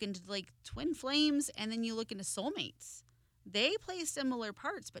you look into like twin flames, and then you look into soulmates. They play similar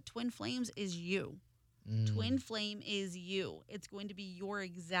parts, but twin flames is you. Twin flame is you. It's going to be your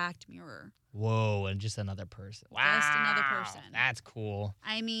exact mirror. Whoa, and just another person. Wow. Just another person. That's cool.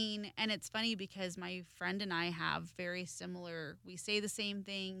 I mean, and it's funny because my friend and I have very similar, we say the same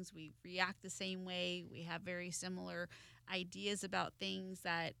things, we react the same way, we have very similar ideas about things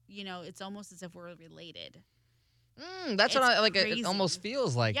that, you know, it's almost as if we're related. That's It's what I like. crazy. It almost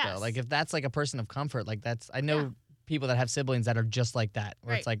feels like Yes. though. Like if that's like a person of comfort, like that's. I know people that have siblings that are just like that,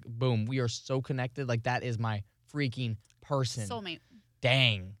 where it's like, boom, we are so connected. Like that is my freaking person. Soulmate.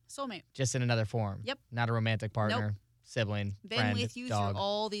 Dang. Soulmate. Just in another form. Yep. Not a romantic partner, Nope. sibling, Been friend, with you dog. through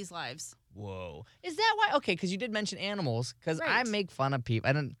all these lives. Whoa. Is that why? Okay, because you did mention animals. Because I Right. make fun of people.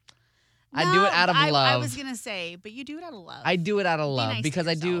 I do it out of love. I was gonna say, but you do it out of love. I do it out of love nice to because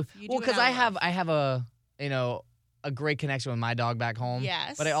I do. yourself. You do Well, it because out I of have love. a great connection with my dog back home.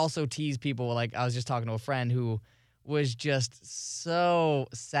 Yes. But I also tease people. Like I was just talking to a friend who was just so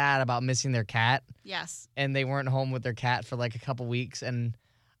sad about missing their cat, Yes. and they weren't home with their cat for like a couple weeks, and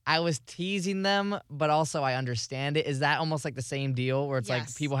I was teasing them, but also I understand it. Is that almost like the same deal where it's like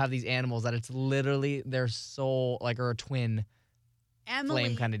Yes. people have these animals that it's literally their soul, like, or a twin? Emily,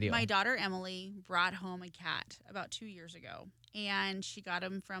 Flame kinda deal. my daughter Emily brought home a cat about 2 years ago, and she got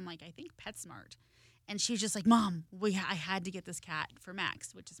him from like I think PetSmart, and she was just like, "Mom, I had to get this cat for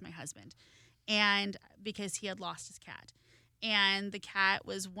Max, which is my husband, and because he had lost his cat." And the cat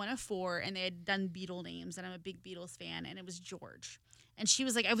was one of 4, and they had done Beatle names, and I'm a big Beatles fan, and it was George. And she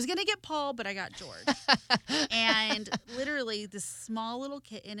was like, I was going to get Paul, but I got George. And literally this small little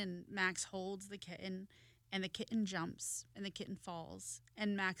kitten, and Max holds the kitten, and the kitten jumps, and the kitten falls.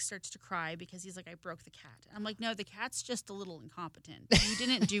 And Max starts to cry because he's like, I broke the cat. I'm like, no, the cat's just a little incompetent. You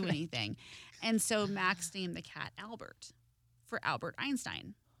didn't do anything. And so Max named the cat Albert for Albert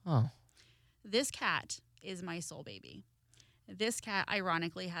Einstein. Oh. This cat is my soul baby. This cat,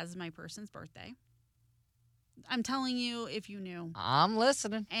 ironically, has my person's birthday. I'm telling you, if you knew. I'm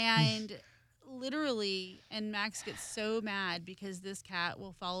listening. And literally, and Max gets so mad because this cat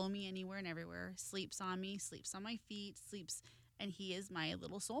will follow me anywhere and everywhere, sleeps on me, sleeps on my feet, sleeps, and he is my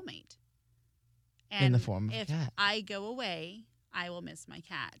little soulmate. And In the form of a if cat. I go away, I will miss my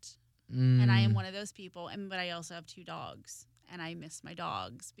cat. And I am one of those people, but I also have 2 dogs, and I miss my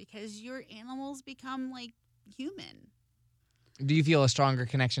dogs because your animals become like human. Do you feel a stronger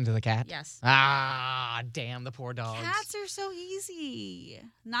connection to the cat? Yes. Ah, damn the poor dogs. Cats are so easy.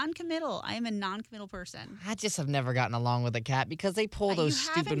 Non-committal. I am a non-committal person. I just have never gotten along with a cat because they pull those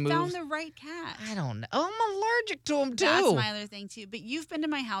stupid You moves. haven't found the right cat. I don't know. Oh, I'm allergic to them too. That's my other thing too. But you've been to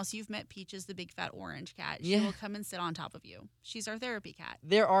my house. You've met Peaches, the big fat orange cat. She Yeah. will come and sit on top of you. She's our therapy cat.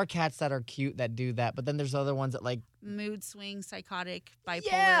 There are cats that are cute that do that, but then there's other ones that like. Mood swing, psychotic,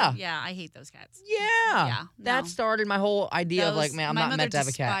 bipolar. Yeah. I hate those cats. Yeah. Yeah, That no. started my whole idea of like, man, I'm my not mother meant to have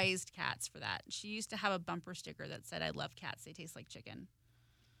a cat. despised cats for that. She used to have a bumper sticker that said, I love cats. They taste like chicken.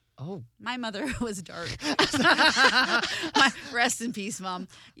 Oh. My mother was dark. Rest in peace, Mom.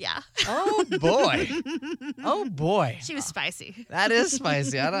 Yeah. Oh boy. Oh boy. She was spicy. That is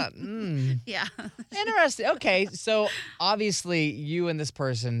spicy. I don't. Yeah. Interesting. Okay, so obviously you and this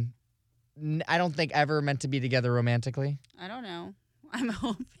person, I don't think ever meant to be together romantically. I don't know. I'm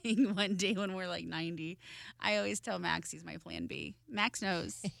hoping one day when we're like 90, I always tell Max he's my plan B. Max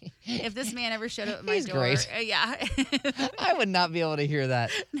knows. If this man ever showed up at my He's door. great. Yeah. I would not be able to hear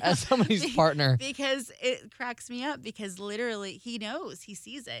that as somebody's partner. Because it cracks me up because literally he knows, he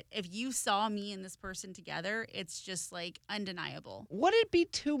sees it. If you saw me and this person together, it's just like undeniable. Would it be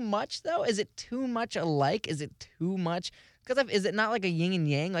too much though? Is it too much alike? Is it too much? Because is it not like a yin and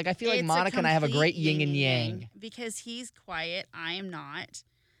yang? Like I feel like It's a Monica and I have a great complete yin and yang. Because he's quiet, I am not.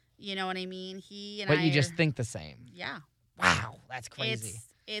 You know what I mean? He and But I you just are- think the same. Yeah. Wow, that's crazy.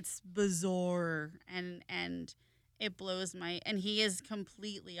 It's bizarre and it blows and he is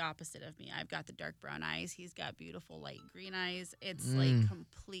completely opposite of me. I've got the dark brown eyes. He's got beautiful light green eyes. It's like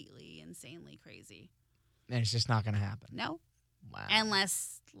completely insanely crazy. And it's just not going to happen. No. Wow.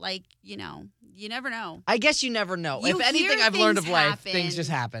 Unless you never know. I guess you never know. You If anything hear I've learned of things life, happen. things just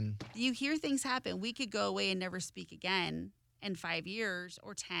happen. You hear things happen. We could go away and never speak again in 5 years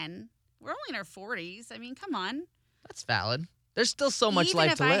or 10. We're only in our 40s. I mean, come on. That's valid. There's still so much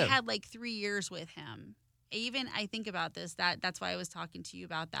life to Even if live. I had like 3 years with him, I think about this. That's why I was talking to you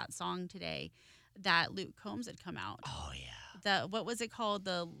about that song today that Luke Combs had come out. Oh, yeah. What was it called?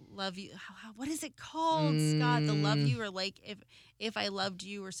 The Love You. What is it called, Scott? The Love You, or like if I loved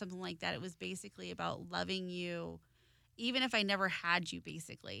you or something like that. It was basically about loving you, even if I never had you,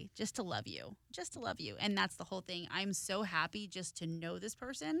 basically, just to love you. And that's the whole thing. I'm so happy just to know this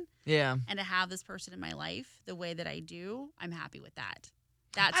person Yeah. and to have this person in my life the way that I do. I'm happy with that.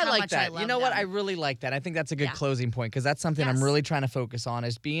 That's I how like much that. I love You know what? them. I really like that. I think that's a good Yeah. closing point because that's something I'm Yes. really trying to focus on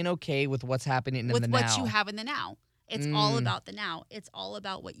is being okay with what's happening in with the what now. you have in the now. It's all about the now. It's all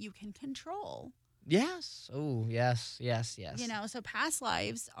about what you can control. Yes. Oh, yes. You know, so past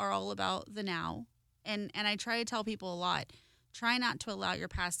lives are all about the now. And I try to tell people a lot, try not to allow your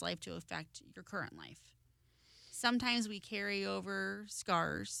past life to affect your current life. Sometimes we carry over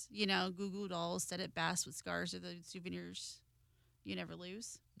scars. You know, Goo Goo Dolls said it best, with scars are the souvenirs you never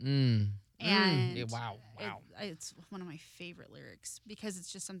lose. And Yeah, wow. it's one of my favorite lyrics because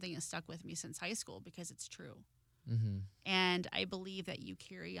it's just something that stuck with me since high school because it's true. Mm-hmm. And I believe that you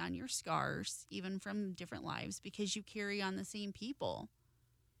carry on your scars, even from different lives, because you carry on the same people.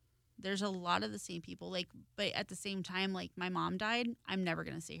 There's a lot of the same people, but at the same time, like my mom died, I'm never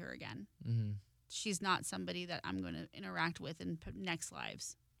going to see her again. Mm-hmm. She's not somebody that I'm going to interact with in next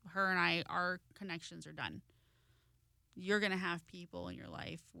lives. Her and I, our connections are done. You're going to have people in your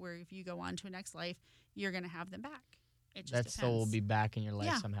life where if you go on to a next life, you're going to have them back. It just That depends. soul will be back in your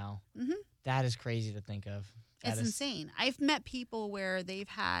life somehow. Mm-hmm. That is crazy to think of. It's insane. I've met people where they've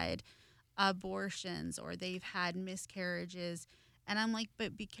had abortions or they've had miscarriages, and I'm like,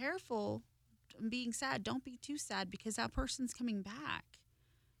 but be careful. Being sad, don't be too sad because that person's coming back.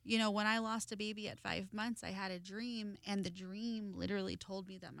 You know, when I lost a baby at 5 months, I had a dream, and the dream literally told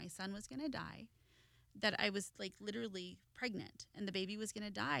me that my son was going to die, that I was like literally pregnant, and the baby was going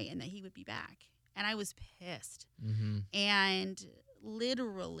to die, and that he would be back. And I was pissed. Mm-hmm. And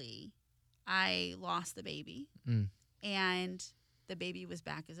literally, I lost the baby, and the baby was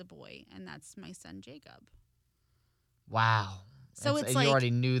back as a boy, and that's my son, Jacob. Wow. So it's and like you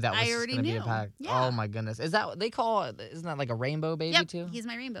already knew that was I already going to be knew. a pack. Yeah. Oh my goodness. Is that what they call it? Isn't that like a rainbow baby too? He's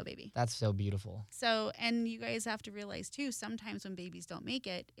my rainbow baby. That's so beautiful. So, and you guys have to realize too, sometimes when babies don't make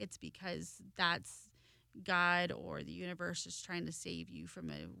it, it's because that's God or the universe is trying to save you from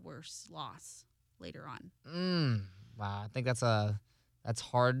a worse loss later on. Wow. I think that's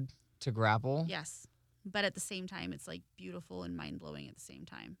hard to grapple. Yes. But at the same time, it's like beautiful and mind-blowing at the same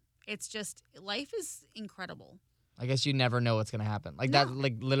time. It's just, life is incredible. I guess you never know what's going to happen. Like that,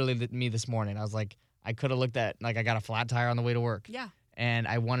 like literally me this morning. I was like, I could have looked at, like I got a flat tire on the way to work. Yeah. And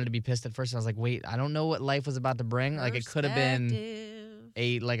I wanted to be pissed at first. And I was like, wait, I don't know what life was about to bring. Like it could have been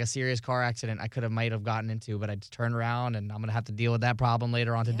a serious car accident I might have gotten into, but I just turned around and I'm going to have to deal with that problem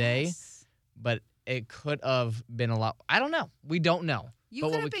later on today. Yes. But it could have been a lot. I don't know. We don't know. You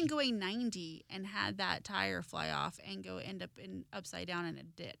could have been going 90 and had that tire fly off and end up upside down in a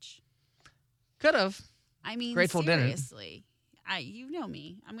ditch. Could have. I mean, Grateful seriously. You know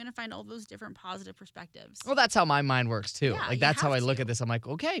me. I'm going to find all those different positive perspectives. Well, that's how my mind works too. Yeah, like you that's how have I look to. at this. I'm like,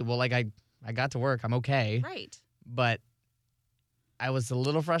 okay, well, like I got to work. I'm okay. Right. But I was a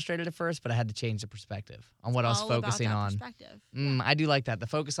little frustrated at first, but I had to change the perspective on what I was All focusing about that on. perspective. I do like that. The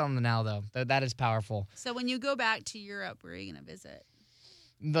focus on the now, though, that is powerful. So when you go back to Europe, where are you going to visit?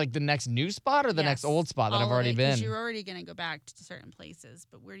 Like the next new spot or the next old spot that I've already been? You're already going to go back to certain places,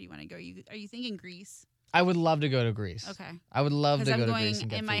 but where do you want to go? Are you thinking Greece? I would love to go to Greece. Okay. I would love to I'm go to going, Greece and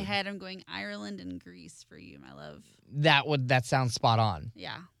get in my food. head, I'm going Ireland and Greece for you, my love. That sounds spot on.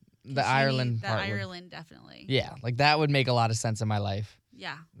 Yeah. The Ireland part. Ireland, definitely. Yeah, like that would make a lot of sense in my life.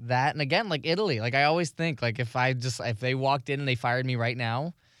 Yeah. That, and again, like Italy. Like I always think, like if they walked in and they fired me right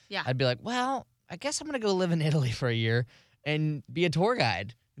now, Yeah. I'd be like, well, I guess I'm gonna go live in Italy for a year and be a tour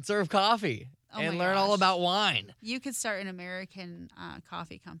guide and serve coffee and learn all about wine. You could start an American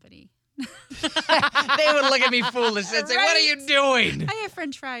coffee company. They would look at me foolish and say, "What are you doing?" I have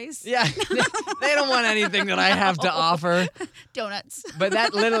French fries. Yeah, they don't want anything that I have to offer. Donuts. But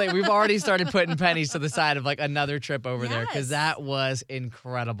that literally, we've already started putting pennies to the side of like another trip over there because Yes. that was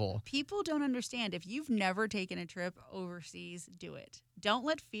incredible. People don't understand. If you've never taken a trip overseas, do it. Don't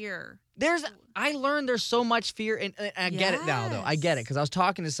let fear. I learned there's so much fear, and I get it now, though. I get it, because I was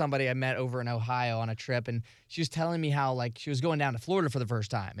talking to somebody I met over in Ohio on a trip, and she was telling me how, like, she was going down to Florida for the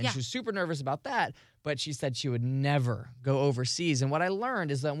first time, and she was super nervous about that, but she said she would never go overseas. And what I learned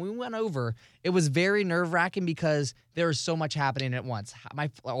is that when we went over, it was very nerve-wracking because there was so much happening at once.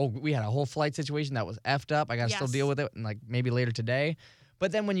 We had a whole flight situation that was effed up. I got to still deal with it, and, like, maybe later today.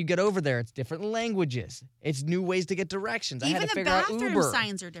 But then when you get over there, it's different languages. It's new ways to get directions. Even I had to the figure out bathroom Uber.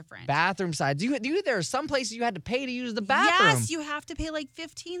 signs are different. Bathroom signs. There are some places you had to pay to use the bathroom. Yes, you have to pay like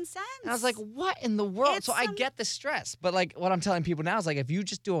 15 cents. And I was like, what in the world? So I get the stress. But like what I'm telling people now is like if you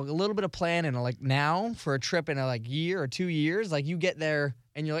just do a little bit of planning like now for a trip in a like year or 2 years, like you get there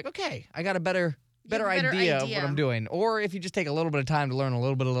and you're like, okay, I got a better idea of what I'm doing. Or if you just take a little bit of time to learn a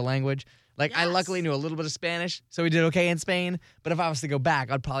little bit of the language. Like I luckily knew a little bit of Spanish, so we did okay in Spain. But if I was to go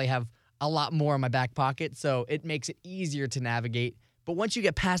back, I'd probably have a lot more in my back pocket. So it makes it easier to navigate. But once you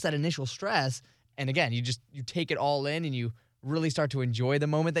get past that initial stress, and again, you take it all in and you really start to enjoy the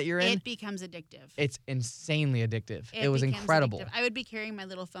moment that you're in. It becomes addictive. It's insanely addictive. It was incredible. Addictive. I would be carrying my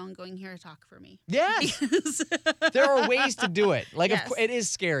little phone going, here, talk for me. Yes. There are ways to do it. Like, Yes. it is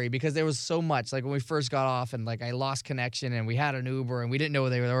scary because there was so much. Like, when we first got off and, like, I lost connection and we had an Uber and we didn't know where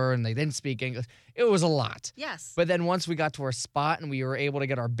they were and they didn't speak English. It was a lot. Yes. But then once we got to our spot and we were able to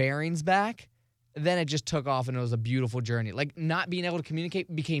get our bearings back, then it just took off and it was a beautiful journey. Like, not being able to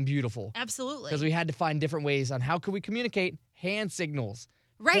communicate became beautiful. Absolutely. Because we had to find different ways on how could we communicate. Hand signals.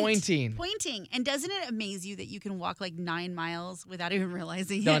 Right. Pointing. And doesn't it amaze you that you can walk like 9 miles without even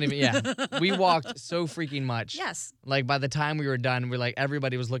realizing Don't it? even, yeah. We walked so freaking much. Yes. Like, by the time we were done, we're like,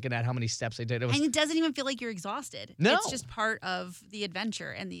 everybody was looking at how many steps they did. It was, And it doesn't even feel like you're exhausted. No. It's just part of the adventure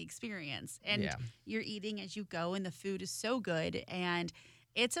and the experience. And Yeah. you're eating as you go, and the food is so good. And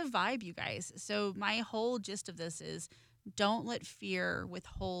it's a vibe, you guys. So my whole gist of this is don't let fear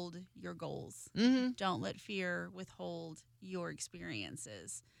withhold your goals. mm-hmm. Don't let fear withhold your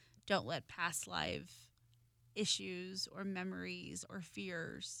experiences. Don't let past life issues or memories or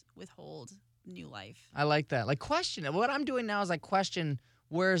fears withhold new life. I like that. Like, question it. What I'm doing now is like question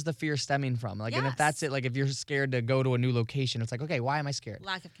where's the fear stemming from? Like, and if Yes. that's it, like if you're scared to go to a new location, it's like, okay, why am I scared?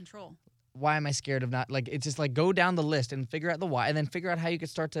 Lack of control. Why am I scared of not, like, it's just like go down the list and figure out the why and then figure out how you could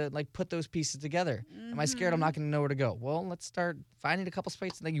start to like put those pieces together. Am I scared I'm not going to know where to go? Well, let's start finding a couple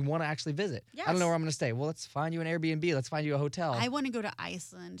spaces that you want to actually visit. Yes. I don't know where I'm going to stay. Well, let's find you an Airbnb. Let's find you a hotel. I want to go to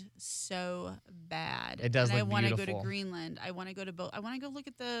Iceland so bad. It does and I look want to go to beautiful. Greenland. I want to go to I want to go look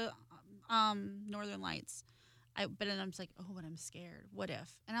at the Northern Lights. But then I'm just like, oh, but I'm scared. What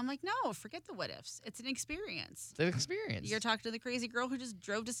if? And I'm like, no, forget the what ifs. It's an experience. It's an experience. You're talking to the crazy girl who just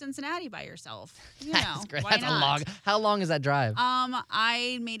drove to Cincinnati by herself. You That's know, great. why That's not? a long. How long is that drive?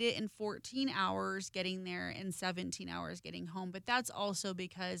 I made it in 14 hours getting there and 17 hours getting home. But that's also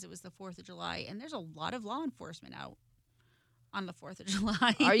because it was the 4th of July, and there's a lot of law enforcement out on the 4th of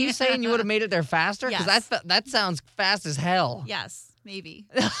July. Are you saying you would have made it there faster? Because Yes. that sounds fast as hell. Yes, maybe.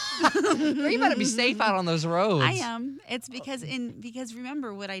 You better be safe out on those roads. I am. It's because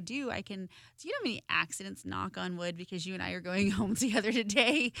remember what I do. Do you know how many accidents, knock on wood, because you and I are going home together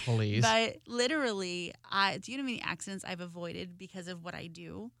today? Please. But literally, do you know how many accidents I've avoided because of what I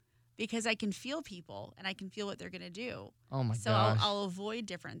do? Because I can feel people and I can feel what they're going to do. Oh my So gosh. I'll avoid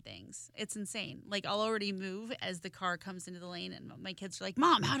different things. It's insane. Like, I'll already move as the car comes into the lane, and my kids are like,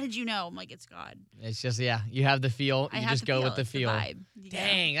 "Mom, how did you know?" I'm like, "It's God." It's just, yeah, you have the feel. I You have just to go feel. with the It's feel. vibe. You know?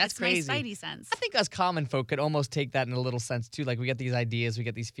 Dang, that's It's crazy. my spidey sense. I think us common folk could almost take that in a little sense too. Like, we get these ideas, we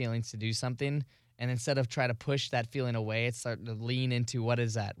get these feelings to do something, and instead of trying to push that feeling away, it's starting to lean into what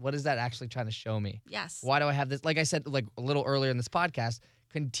is that? What is that actually trying to show me? Yes. Why do I have this? Like I said, like a little earlier in this podcast,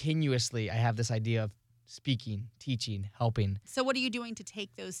 continuously I have this idea of speaking, teaching, helping. So what are you doing to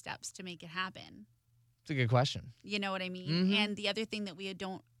take those steps to make it happen? It's a good question. You know what I mean? Mhm. And the other thing that we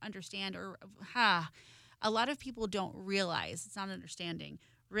don't understand, a lot of people don't realize, it's not understanding,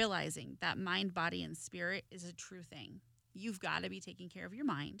 realizing that mind, body, and spirit is a true thing. You've got to be taking care of your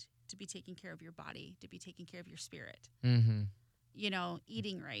mind, to be taking care of your body, to be taking care of your spirit. Mm-hmm. You know,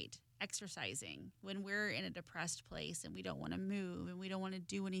 eating right, exercising. When we're in a depressed place and we don't want to move and we don't want to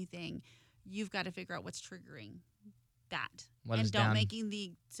do anything, you've got to figure out what's triggering that. What and is don't down?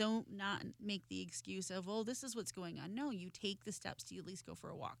 not make the excuse of, well, this is what's going on. No, you take the steps to at least go for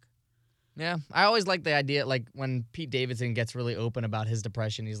a walk. Yeah, I always like the idea, like when Pete Davidson gets really open about his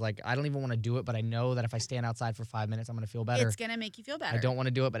depression, he's like, I don't even want to do it, but I know that if I stand outside for 5 minutes, I'm going to feel better. It's going to make you feel better. I don't want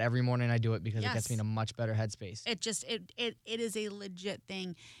to do it, but every morning I do it because it Yes. gets me in a much better headspace. It is a legit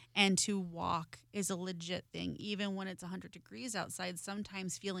thing, and to walk is a legit thing. Even when it's 100 degrees outside,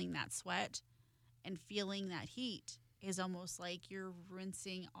 sometimes feeling that sweat and feeling that heat is almost like you're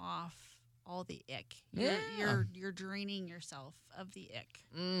rinsing off all the ick. You're draining yourself of the ick.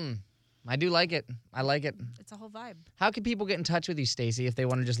 I do like it. I like it. It's a whole vibe. How can people get in touch with you, Stacy, if they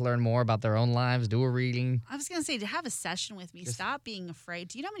want to just learn more about their own lives, do a reading? I was going to say, to have a session with me, stop being afraid.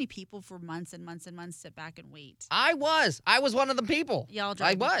 Do you know how many people for months and months and months sit back and wait? I was one of the people. Y'all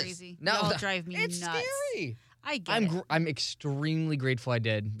drive me I was. crazy. No, Y'all drive me it's nuts. scary. I get it. I'm extremely grateful I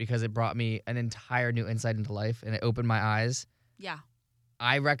did because it brought me an entire new insight into life and it opened my eyes. Yeah.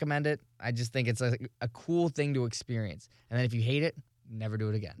 I recommend it. I just think it's a cool thing to experience. And then if you hate it, never do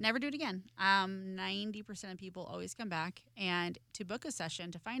it again. Never do it again. 90% of people always come back. And to book a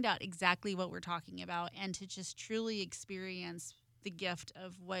session, to find out exactly what we're talking about, and to just truly experience the gift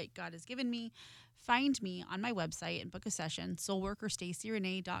of what God has given me, find me on my website and book a session,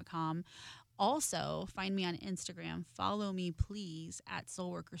 soulworkerstacyrenee.com. Also, find me on Instagram. Follow me, please, at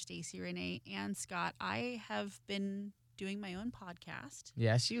Soul Worker Stacy Renee. And Scott, I have been doing my own podcast.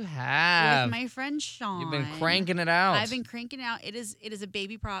 Yes, you have. With my friend Sean. You've been cranking it out. I've been cranking it out. It is a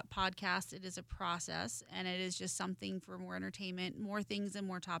baby podcast. It is a process, and it is just something for more entertainment, more things and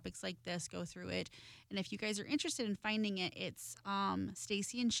more topics like this go through it. And if you guys are interested in finding it, it's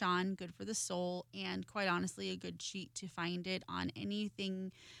Stacy and Sean, Good for the Soul, and quite honestly, a good cheat to find it on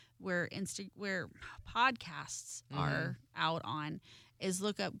anything where podcasts are out on. Is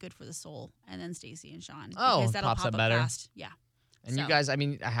look up Good for the Soul and then Stacy and Sean. Oh, because that'll pops pop up better. Fast. Yeah. And you guys, I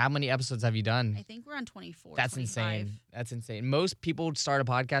mean, how many episodes have you done? I think we're on 24. That's 25. insane. That's insane. Most people start a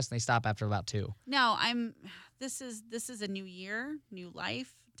podcast and they stop after about 2. No, this is a new year, new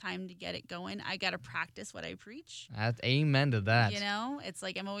life, time to get it going. I got to practice what I preach. Amen to that. You know, it's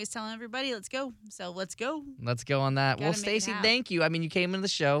like I'm always telling everybody, let's go. So let's go. Let's go on that. Well, Stacy, thank you. I mean, you came into the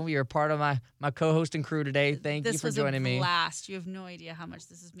show. You're a part of my co-hosting crew today. Thank you for joining me. This was a blast. You have no idea how much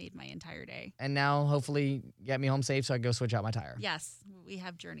this has made my entire day. And now, hopefully, get me home safe so I can go switch out my tire. Yes, we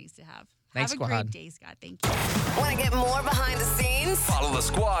have journeys to have. Thanks, Have a great day, Scott. Thank you. Want to get more behind the scenes? Follow the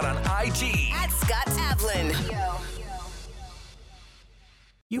squad on IG. At Scott Taplin.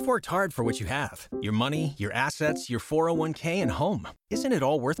 You've worked hard for what you have. Your money, your assets, your 401k, and home. Isn't it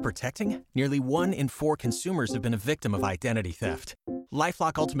all worth protecting? Nearly 1 in 4 consumers have been a victim of identity theft.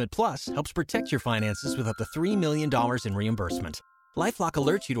 LifeLock Ultimate Plus helps protect your finances with up to $3 million in reimbursement. LifeLock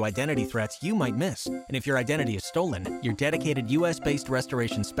alerts you to identity threats you might miss. And if your identity is stolen, your dedicated U.S.-based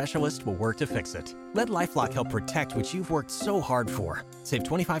restoration specialist will work to fix it. Let LifeLock help protect what you've worked so hard for. Save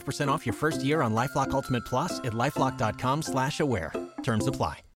 25% off your first year on LifeLock Ultimate Plus at LifeLock.com/aware. Terms apply.